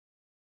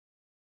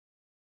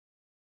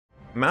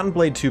Mount and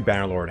Blade 2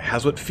 Bannerlord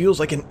has what feels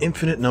like an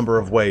infinite number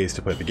of ways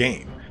to play the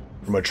game.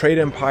 From a trade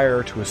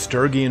empire to a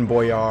Sturgian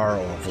boyar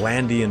or a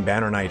Vlandian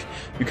banner knight,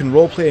 you can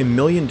roleplay a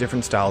million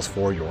different styles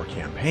for your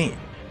campaign.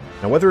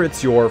 Now, whether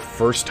it's your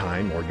first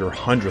time or your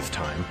 100th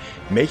time,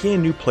 making a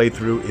new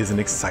playthrough is an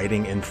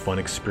exciting and fun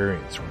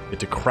experience where you get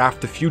to craft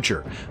the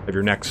future of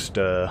your next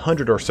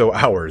 100 or so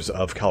hours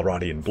of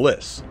Calradian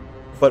bliss.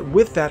 But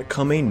with that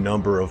come a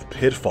number of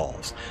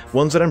pitfalls,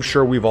 ones that I'm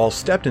sure we've all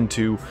stepped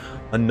into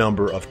a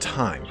number of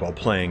times while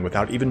playing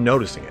without even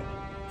noticing it.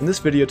 In this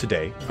video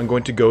today, I'm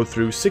going to go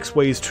through 6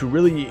 ways to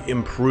really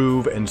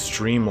improve and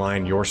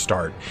streamline your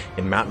start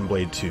in Mount and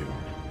Blade 2,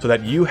 so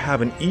that you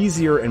have an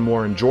easier and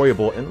more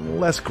enjoyable and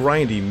less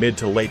grindy mid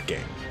to late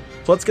game.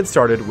 So let's get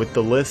started with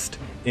the list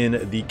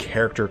in the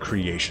character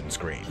creation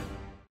screen.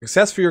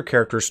 Success for your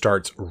character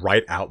starts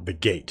right out the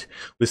gate.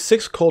 With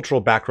 6 cultural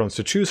backgrounds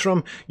to choose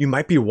from, you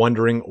might be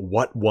wondering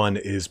what one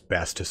is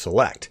best to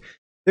select.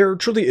 There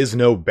truly is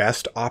no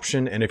best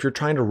option, and if you're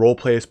trying to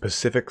roleplay a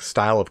specific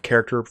style of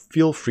character,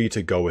 feel free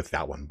to go with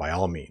that one by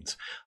all means.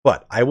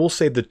 But I will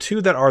say the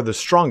 2 that are the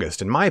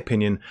strongest, in my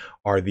opinion,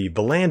 are the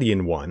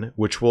Vlandian one,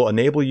 which will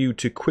enable you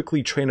to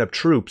quickly train up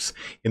troops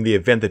in the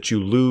event that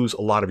you lose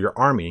a lot of your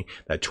army.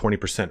 That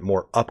 20%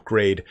 more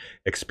upgrade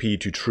XP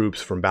to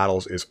troops from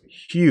battles is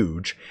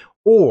huge.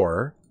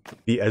 Or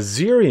the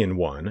Assyrian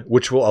one,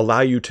 which will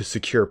allow you to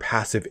secure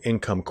passive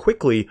income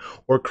quickly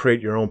or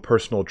create your own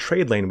personal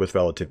trade lane with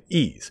relative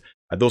ease.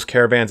 Those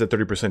caravans at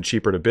 30%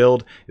 cheaper to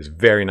build is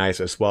very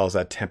nice, as well as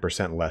that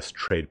 10% less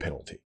trade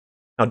penalty.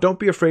 Now, don't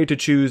be afraid to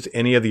choose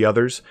any of the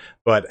others,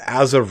 but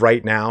as of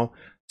right now,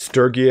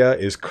 Sturgia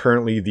is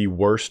currently the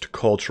worst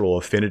cultural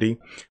affinity,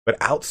 but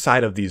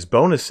outside of these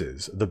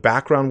bonuses, the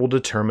background will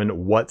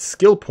determine what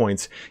skill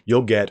points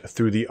you'll get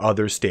through the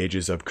other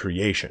stages of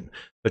creation,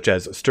 such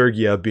as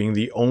Sturgia being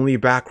the only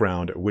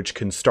background which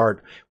can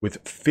start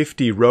with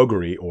 50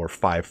 roguery or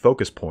 5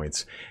 focus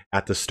points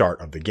at the start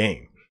of the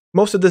game.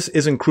 Most of this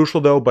isn't crucial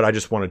though, but I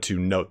just wanted to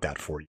note that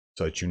for you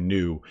so that you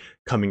knew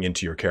coming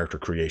into your character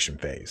creation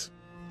phase.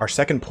 Our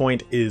second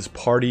point is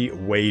party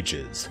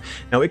wages.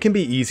 Now, it can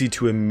be easy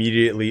to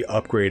immediately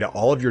upgrade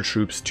all of your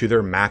troops to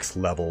their max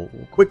level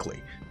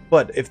quickly.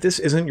 But if this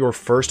isn't your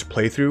first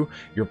playthrough,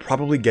 you're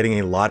probably getting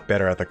a lot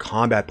better at the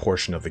combat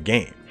portion of the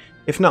game.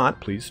 If not,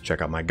 please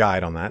check out my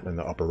guide on that in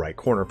the upper right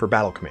corner for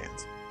battle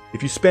commands.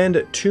 If you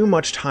spend too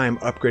much time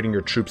upgrading your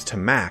troops to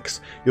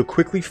max, you'll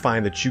quickly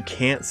find that you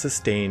can't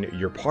sustain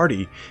your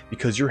party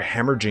because you're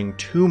hemorrhaging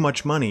too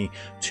much money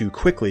too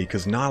quickly,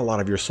 because not a lot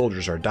of your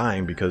soldiers are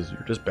dying because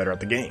you're just better at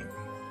the game.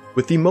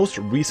 With the most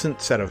recent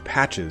set of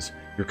patches,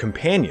 your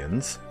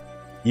companions,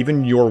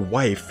 even your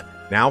wife,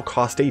 now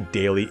cost a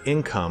daily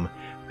income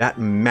that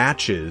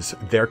matches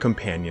their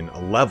companion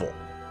level.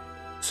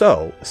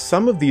 So,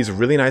 some of these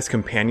really nice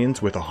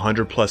companions with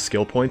 100 plus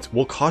skill points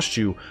will cost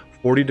you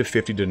 40 to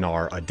 50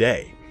 dinar a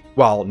day.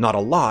 While not a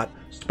lot,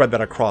 spread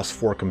that across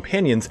 4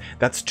 companions,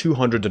 that's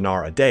 200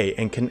 dinar a day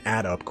and can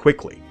add up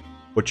quickly.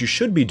 What you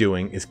should be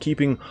doing is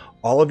keeping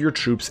all of your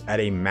troops at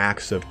a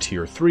max of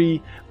tier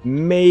 3,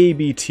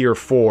 maybe tier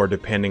 4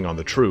 depending on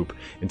the troop,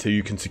 until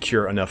you can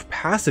secure enough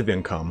passive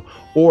income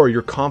or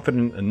you're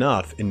confident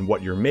enough in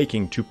what you're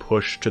making to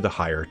push to the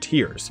higher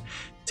tiers.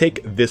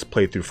 Take this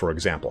playthrough for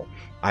example.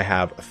 I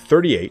have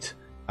 38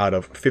 out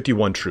of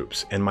 51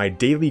 troops, and my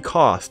daily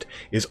cost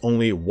is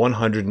only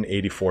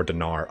 184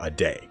 dinar a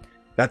day.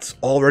 That's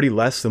already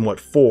less than what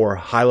 4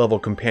 high-level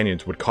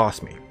companions would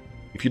cost me.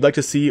 If you'd like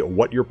to see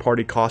what your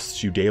party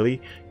costs you daily,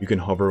 you can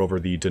hover over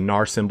the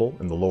dinar symbol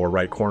in the lower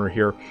right corner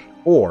here,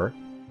 or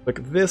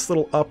click this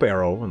little up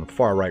arrow in the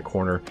far right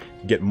corner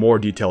to get more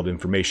detailed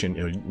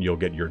information. You'll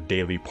get your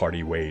daily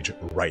party wage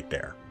right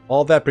there.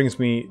 All that brings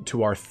me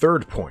to our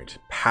third point,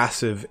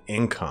 passive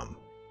income.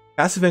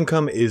 Passive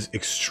income is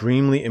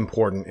extremely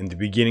important in the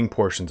beginning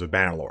portions of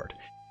Bannerlord.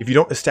 If you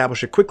don't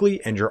establish it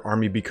quickly and your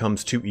army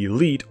becomes too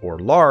elite or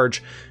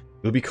large,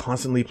 you'll be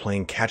constantly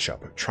playing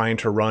catch-up, trying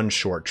to run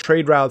short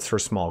trade routes for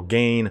small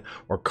gain,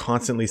 or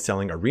constantly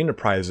selling arena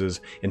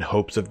prizes in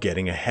hopes of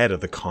getting ahead of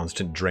the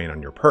constant drain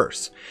on your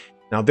purse.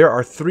 Now, there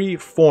are 3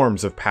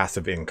 forms of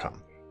passive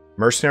income: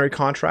 mercenary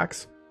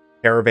contracts,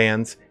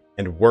 caravans,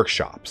 and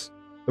workshops.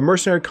 The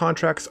mercenary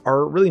contracts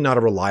are really not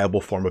a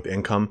reliable form of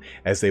income,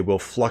 as they will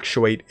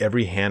fluctuate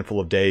every handful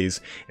of days,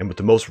 and with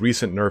the most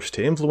recent nerfs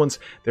to influence,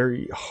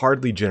 they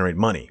hardly generate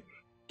money.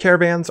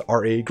 Caravans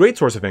are a great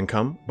source of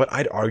income, but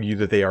I'd argue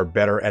that they are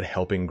better at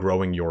helping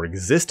growing your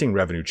existing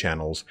revenue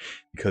channels,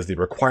 because the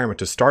requirement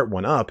to start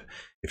one up,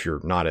 if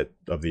you're not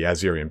of the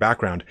Assyrian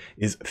background,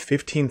 is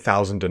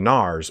 15,000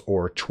 dinars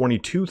or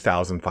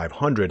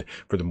 22,500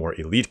 for the more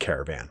elite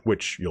caravan,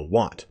 which you'll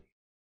want.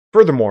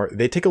 Furthermore,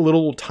 they take a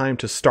little time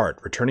to start,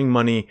 returning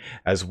money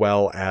as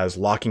well as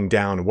locking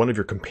down one of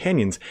your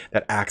companions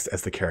that acts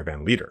as the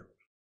caravan leader.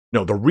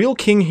 No, the real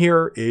king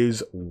here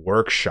is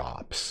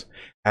workshops.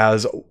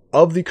 As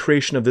of the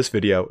creation of this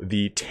video,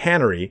 the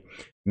tannery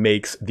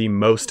makes the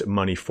most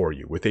money for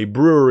you, with a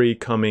brewery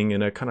coming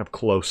in a kind of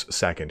close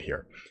second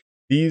here.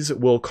 These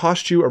will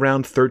cost you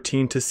around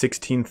 13 to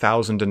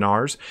 16,000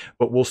 dinars,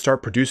 but will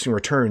start producing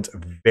returns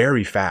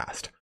very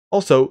fast.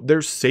 Also,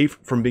 they're safe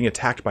from being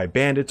attacked by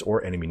bandits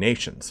or enemy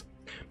nations.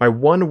 My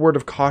one word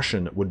of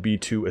caution would be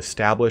to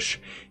establish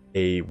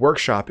a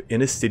workshop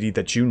in a city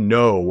that you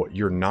know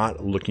you're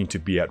not looking to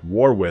be at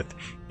war with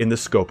in the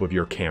scope of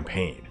your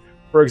campaign.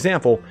 For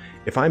example,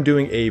 if I'm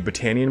doing a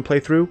Battanian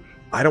playthrough,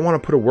 I don't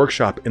want to put a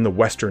workshop in the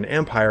Western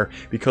Empire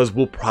because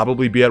we'll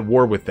probably be at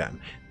war with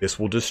them. This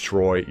will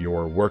destroy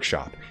your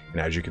workshop. And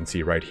as you can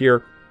see right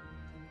here,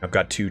 I've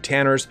got 2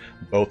 tanners,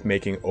 both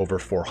making over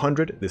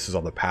 400. This is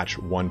on the patch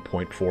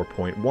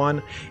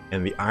 1.4.1,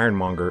 and the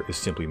ironmonger is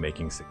simply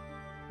making 6.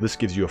 This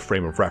gives you a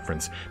frame of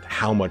reference to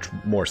how much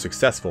more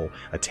successful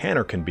a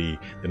tanner can be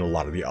than a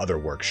lot of the other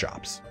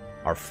workshops.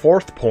 Our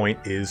fourth point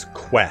is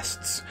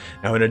quests.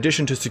 Now, in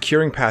addition to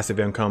securing passive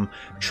income,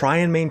 try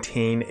and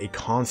maintain a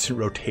constant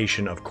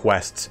rotation of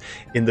quests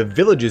in the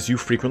villages you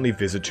frequently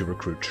visit to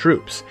recruit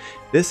troops.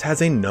 This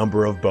has a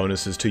number of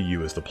bonuses to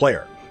you as the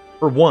player.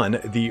 For one,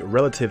 the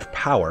relative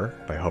power.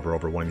 If I hover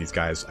over one of these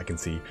guys, I can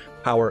see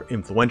power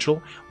influential,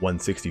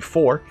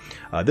 164.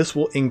 This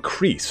will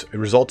increase,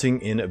 resulting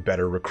in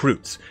better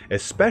recruits,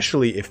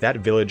 especially if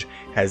that village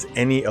has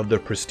any of the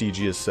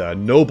prestigious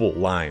noble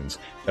lines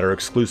that are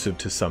exclusive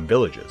to some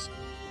villages.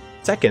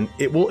 Second,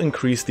 it will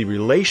increase the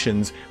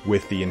relations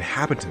with the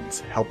inhabitants,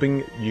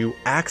 helping you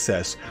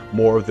access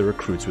more of the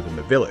recruits within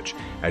the village.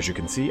 As you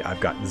can see, I've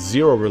got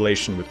 0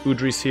 relation with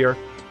Udris here.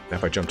 Now,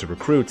 if I jump to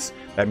recruits,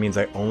 that means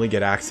I only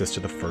get access to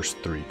the first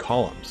 3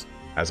 columns.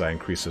 As I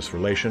increase this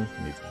relation,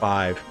 it needs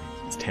 5,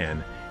 it's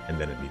 10,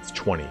 and then it needs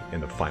 20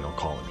 in the final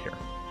column here.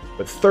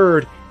 But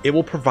third, it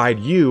will provide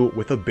you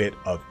with a bit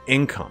of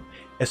income,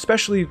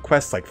 especially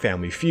quests like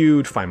Family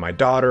Feud, Find My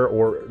Daughter,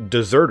 or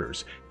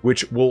Deserters,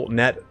 which will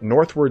net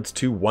northwards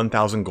to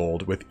 1,000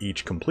 gold with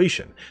each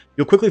completion.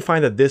 You'll quickly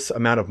find that this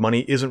amount of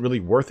money isn't really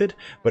worth it,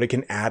 but it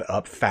can add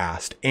up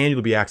fast, and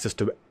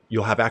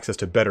you'll have access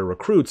to better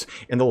recruits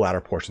in the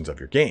latter portions of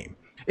your game.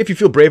 If you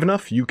feel brave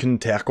enough, you can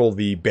tackle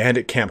the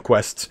bandit camp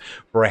quests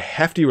for a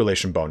hefty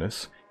relation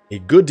bonus, a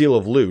good deal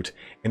of loot,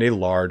 and a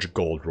large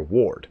gold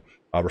reward.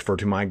 I'll refer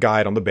to my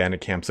guide on the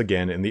bandit camps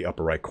again in the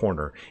upper right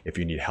corner if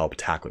you need help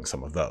tackling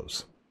some of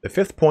those. The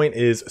fifth point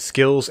is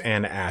skills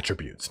and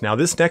attributes. Now,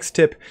 this next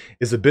tip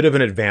is a bit of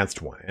an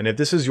advanced one, and if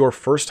this is your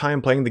first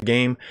time playing the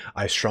game,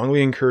 I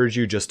strongly encourage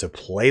you just to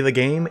play the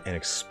game and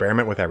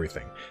experiment with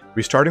everything.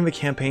 Restarting the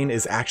campaign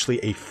is actually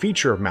a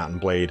feature of Mount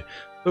 & Blade,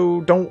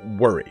 so don't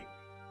worry.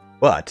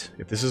 But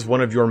if this is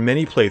one of your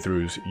many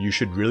playthroughs, you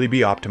should really be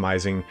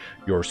optimizing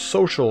your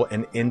social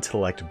and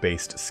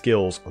intellect-based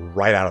skills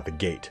right out of the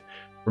gate.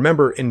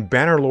 Remember, in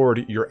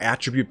Bannerlord, your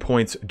attribute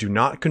points do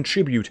not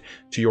contribute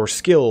to your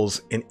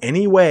skills in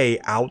any way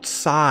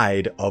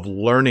outside of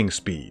learning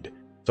speed,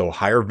 so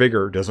higher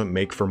vigor doesn't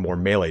make for more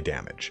melee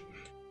damage.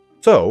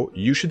 So,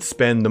 you should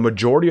spend the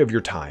majority of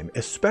your time,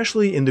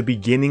 especially in the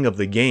beginning of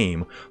the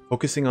game,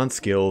 focusing on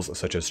skills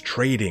such as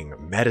trading,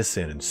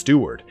 medicine, and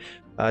steward.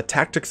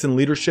 Tactics and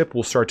leadership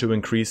will start to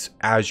increase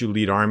as you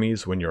lead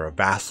armies when you're a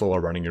vassal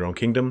or running your own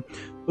kingdom,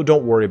 so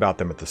don't worry about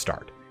them at the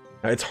start.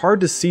 Now, it's hard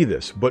to see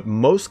this, but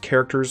most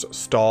characters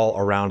stall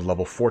around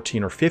level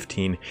 14 or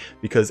 15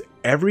 because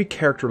every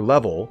character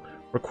level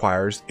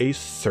requires a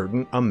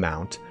certain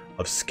amount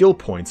of skill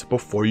points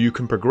before you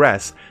can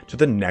progress to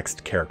the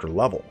next character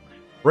level.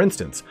 For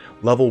instance,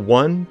 level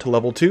 1 to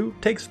level 2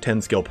 takes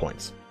 10 skill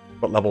points,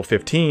 but level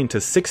 15 to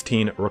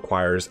 16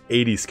 requires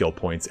 80 skill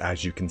points,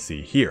 as you can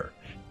see here.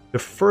 To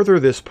further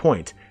this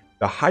point,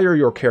 the higher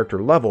your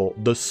character level,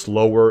 the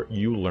slower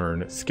you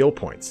learn skill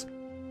points.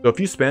 So if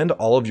you spend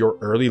all of your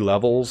early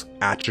levels,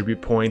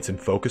 attribute points, and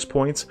focus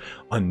points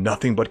on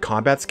nothing but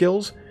combat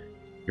skills,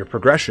 your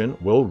progression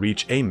will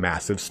reach a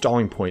massive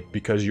stalling point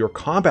because your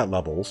combat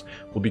levels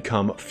will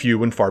become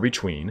few and far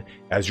between,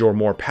 as your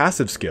more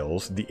passive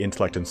skills, the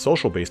intellect and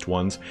social-based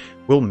ones,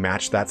 will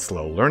match that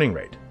slow learning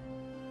rate.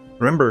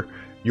 Remember,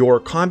 your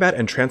combat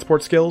and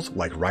transport skills,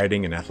 like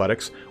riding and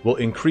athletics, will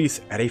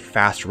increase at a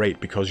fast rate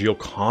because you'll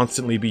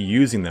constantly be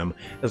using them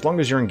as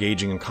long as you're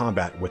engaging in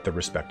combat with the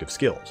respective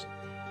skills.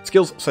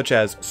 Skills such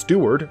as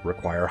Steward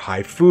require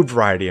high food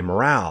variety and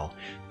morale.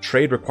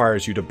 Trade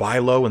requires you to buy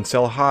low and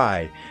sell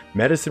high.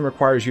 Medicine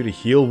requires you to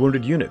heal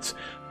wounded units.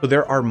 So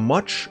there are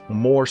much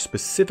more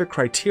specific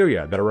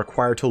criteria that are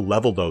required to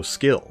level those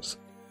skills.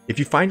 If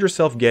you find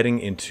yourself getting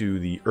into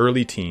the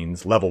early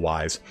teens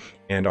level-wise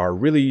and are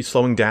really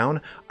slowing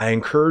down, I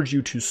encourage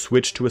you to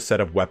switch to a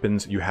set of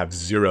weapons you have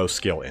 0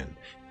 skill in.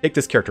 Take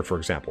this character for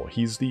example.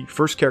 He's the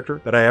first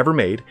character that I ever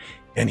made,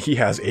 and he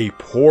has a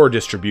poor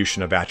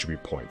distribution of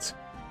attribute points.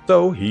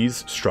 So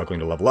he's struggling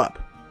to level up.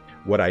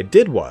 What I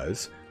did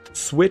was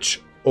switch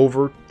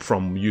over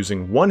from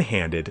using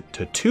one-handed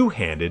to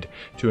two-handed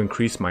to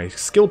increase my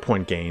skill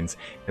point gains,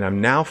 and I'm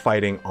now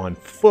fighting on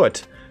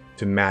foot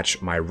to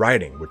match my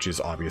riding, which is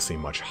obviously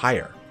much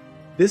higher.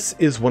 This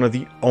is one of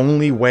the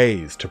only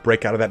ways to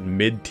break out of that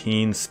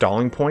mid-teen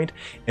stalling point,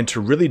 and to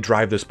really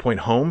drive this point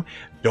home,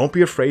 don't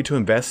be afraid to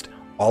invest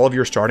all of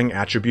your starting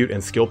attribute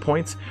and skill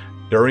points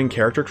during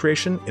character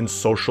creation, in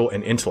social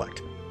and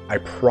intellect. I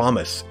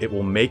promise it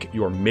will make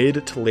your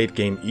mid to late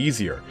game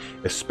easier,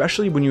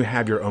 especially when you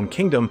have your own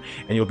kingdom,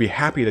 and you'll be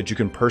happy that you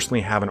can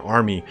personally have an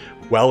army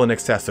well in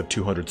excess of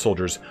 200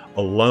 soldiers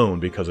alone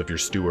because of your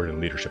steward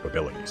and leadership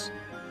abilities.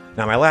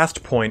 Now, my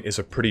last point is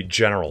a pretty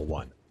general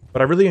one,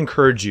 but I really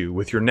encourage you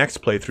with your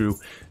next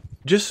playthrough,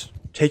 just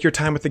take your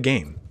time with the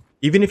game.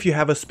 Even if you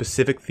have a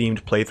specific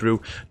themed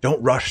playthrough,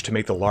 don't rush to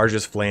make the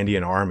largest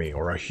Vlandian army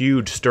or a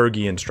huge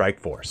Sturgian strike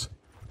force.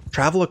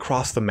 Travel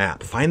across the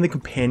map, find the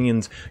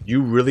companions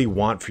you really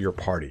want for your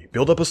party,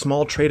 build up a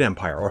small trade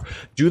empire, or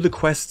do the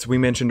quests we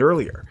mentioned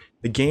earlier.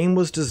 The game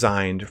was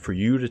designed for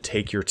you to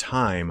take your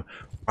time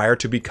prior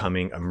to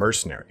becoming a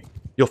mercenary.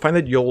 You'll find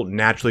that you'll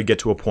naturally get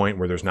to a point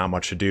where there's not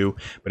much to do,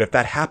 but if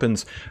that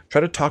happens,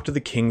 try to talk to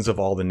the kings of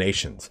all the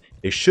nations.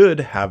 They should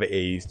have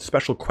a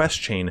special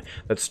quest chain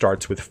that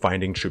starts with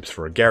finding troops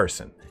for a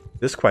garrison.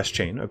 This quest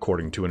chain,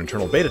 according to an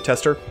internal beta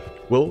tester,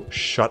 will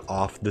shut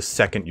off the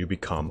second you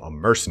become a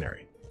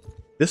mercenary.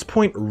 This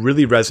point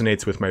really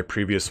resonates with my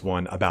previous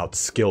one about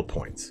skill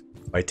points.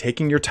 By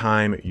taking your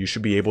time, you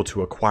should be able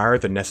to acquire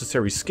the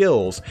necessary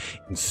skills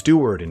in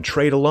Steward and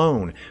Trade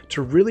alone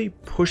to really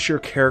push your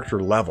character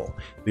level,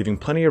 leaving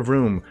plenty of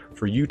room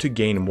for you to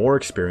gain more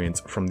experience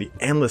from the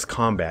endless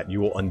combat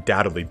you will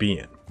undoubtedly be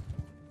in.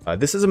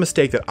 This is a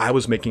mistake that I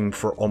was making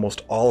for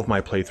almost all of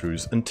my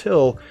playthroughs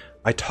until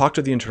I talked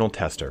to the internal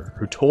tester,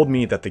 who told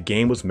me that the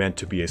game was meant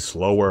to be a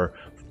slower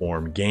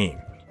form game,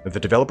 that the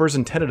developers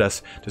intended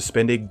us to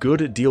spend a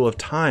good deal of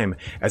time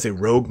as a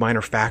rogue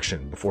minor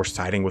faction before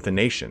siding with a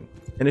nation.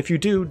 And if you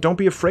do, don't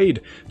be afraid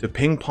to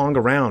ping-pong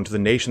around to the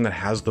nation that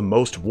has the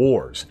most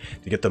wars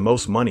to get the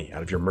most money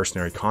out of your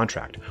mercenary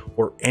contract,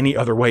 or any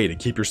other way to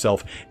keep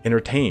yourself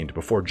entertained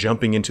before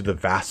jumping into the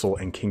vassal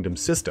and kingdom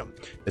system,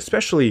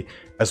 especially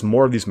as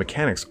more of these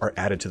mechanics are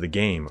added to the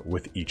game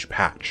with each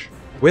patch.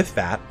 With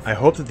that, I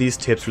hope that these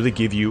tips really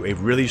give you a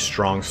really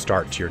strong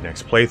start to your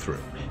next playthrough.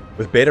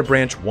 With Beta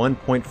Branch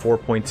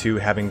 1.4.2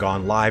 having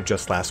gone live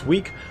just last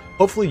week,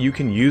 hopefully you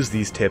can use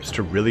these tips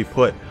to really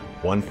put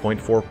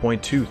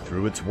 1.4.2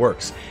 through its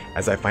works,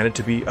 as I find it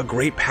to be a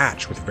great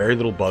patch with very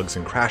little bugs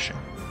and crashing.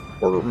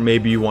 Or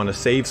maybe you want to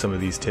save some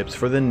of these tips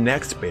for the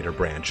next beta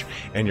branch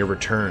and your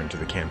return to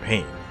the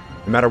campaign.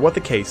 No matter what the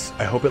case,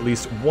 I hope at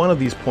least one of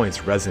these points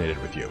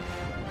resonated with you.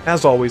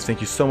 As always,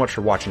 thank you so much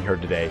for watching here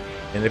today,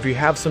 and if you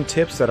have some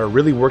tips that are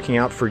really working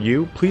out for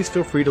you, please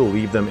feel free to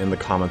leave them in the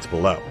comments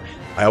below.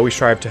 I always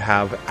strive to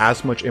have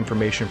as much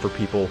information for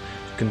people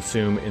to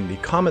consume in the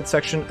comment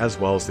section as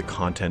well as the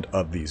content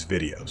of these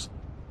videos.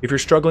 If you're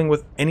struggling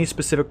with any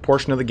specific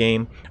portion of the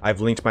game,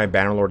 I've linked my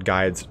Bannerlord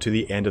guides to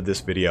the end of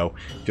this video.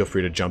 Feel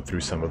free to jump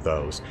through some of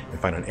those and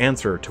find an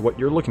answer to what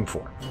you're looking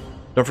for.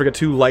 Don't forget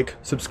to like,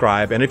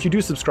 subscribe, and if you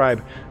do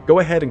subscribe, go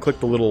ahead and click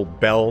the little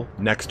bell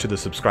next to the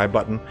subscribe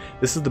button.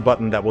 This is the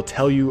button that will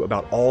tell you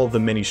about all of the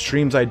many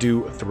streams I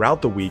do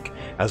throughout the week,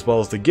 as well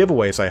as the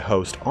giveaways I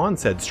host on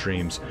said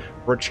streams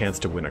for a chance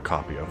to win a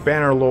copy of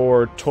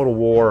Bannerlord, Total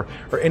War,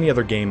 or any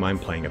other game I'm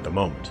playing at the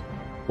moment.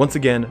 Once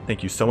again,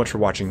 thank you so much for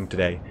watching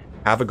today.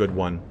 Have a good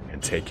one,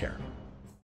 and take care.